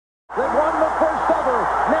They won the first ever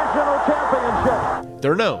national championship.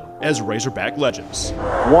 They're known as Razorback legends.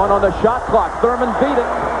 One on the shot clock. Thurman beat it.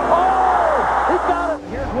 Oh! He got it!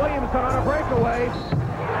 Here's Williamson on a breakaway.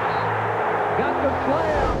 Got the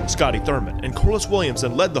slam. Scotty Thurman and Corliss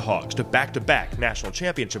Williamson led the Hogs to back-to-back national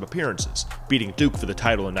championship appearances, beating Duke for the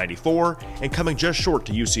title in '94 and coming just short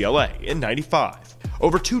to UCLA in '95.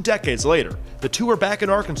 Over 2 decades later, the two are back in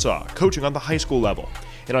Arkansas, coaching on the high school level.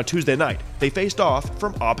 And on Tuesday night, they faced off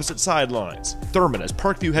from opposite sidelines. Thurman as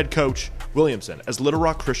Parkview head coach, Williamson as Little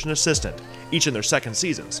Rock Christian assistant, each in their second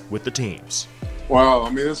seasons with the teams. Wow, I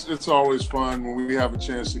mean, it's always fun when we have a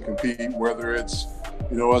chance to compete, whether it's,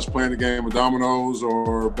 us playing the game of dominoes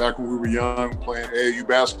or back when we were young, playing AAU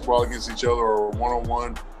basketball against each other or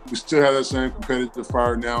one-on-one. We still have that same competitive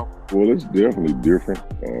fire now. Well, it's definitely different.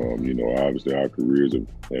 Obviously our careers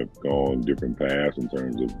have gone different paths in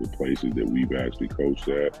terms of the places that we've actually coached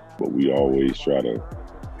at, but we always try to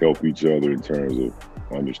help each other in terms of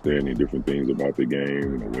understanding different things about the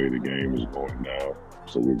game and the way the game is going now.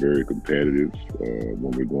 So we're very competitive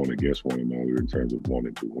when we're going against one another in terms of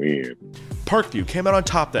wanting to win. Parkview came out on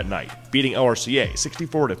top that night, beating LRCA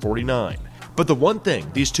 64-49. But the one thing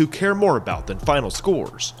these two care more about than final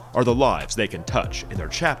scores are the lives they can touch in their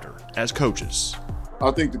chapter as coaches.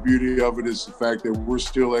 I think the beauty of it is the fact that we're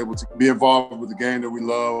still able to be involved with the game that we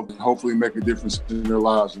love and hopefully make a difference in their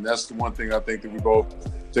lives. And that's the one thing I think that we both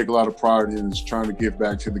take a lot of pride in, is trying to give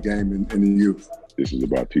back to the game and the youth. This is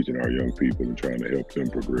about teaching our young people and trying to help them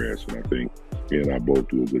progress. And I think he and I both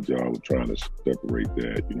do a good job of trying to separate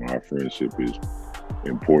that. Our friendship is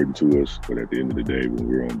important to us, but at the end of the day, when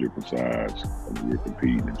we're on different sides, we're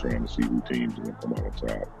competing and trying to see who teams are going to come out on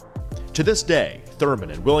top. To this day,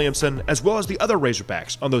 Thurman and Williamson, as well as the other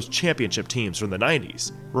Razorbacks on those championship teams from the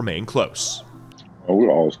 '90s, remain close. We're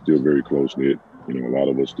all still very close-knit. A lot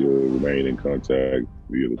of us still remain in contact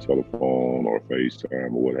via the telephone or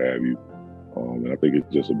FaceTime or what have you. And I think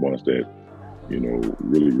it's just a bunch that,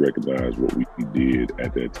 really recognize what we did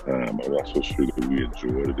at that time. I'm not so sure that we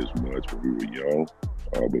enjoyed it as much when we were young,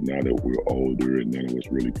 but now that we're older and none of us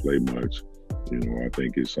really play much, I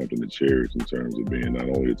think it's something to cherish in terms of being not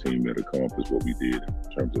only a team that accomplished what we did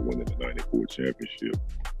in terms of winning the '94 championship,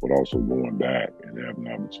 but also going back and having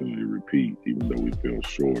an opportunity to repeat, even though we fell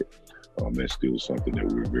short. That's still something that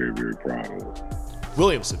we're very, very proud of.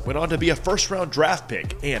 Williamson went on to be a first-round draft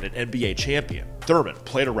pick and an NBA champion. Thurman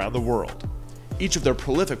played around the world. Each of their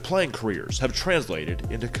prolific playing careers have translated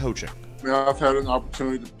into coaching. I've had an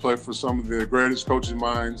opportunity to play for some of the greatest coaching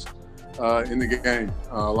minds in the game.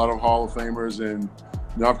 A lot of Hall of Famers, and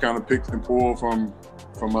I've kind of picked and pulled from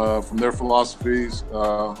their philosophies.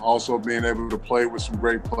 Also being able to play with some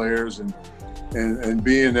great players and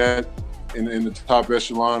being in the top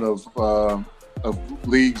echelon of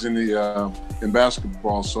leagues in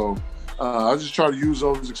basketball. So I just try to use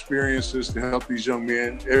those experiences to help these young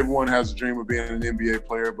men. Everyone has a dream of being an NBA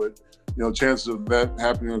player, but chances of that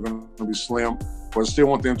happening are going to be slim. But I still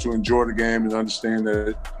want them to enjoy the game and understand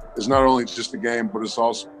that it's not only just a game, but it's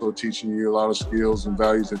also teaching you a lot of skills and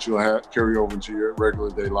values that you'll carry over into your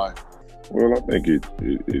regular day life. Well, I think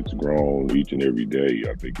it's grown each and every day.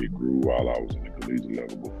 I think it grew while I was in the collegiate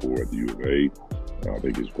level before at the U of A. I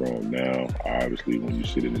think it's grown now. Obviously, when you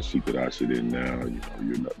sit in the seat that I sit in now,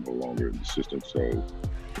 you're no longer an assistant. So,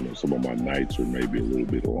 some of my nights are maybe a little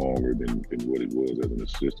bit longer than what it was as an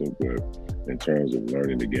assistant. But in terms of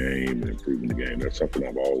learning the game and improving the game, that's something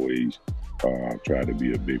I've always tried to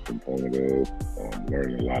be a big component of.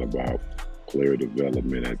 Learning a lot about player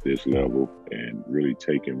development at this level and really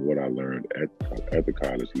taking what I learned at the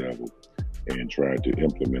college level and trying to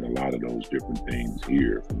implement a lot of those different things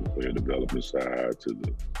here, from the player development side to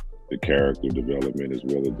the character development as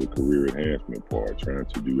well as the career enhancement part, trying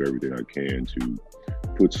to do everything I can to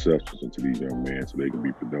put substance into these young men so they can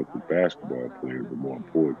be productive basketball players, but more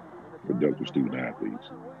important, productive student athletes.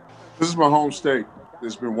 This is my home state.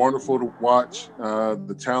 It's been wonderful to watch.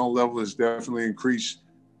 The talent level has definitely increased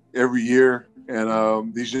every year,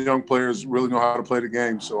 and these young players really know how to play the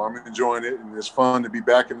game. So I'm enjoying it, and it's fun to be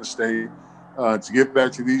back in the state, to get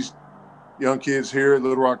back to these young kids here at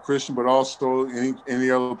Little Rock Christian, but also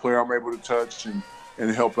any other player I'm able to touch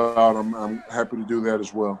and help out. I'm happy to do that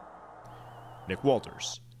as well. Nick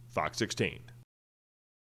Walters, Fox 16.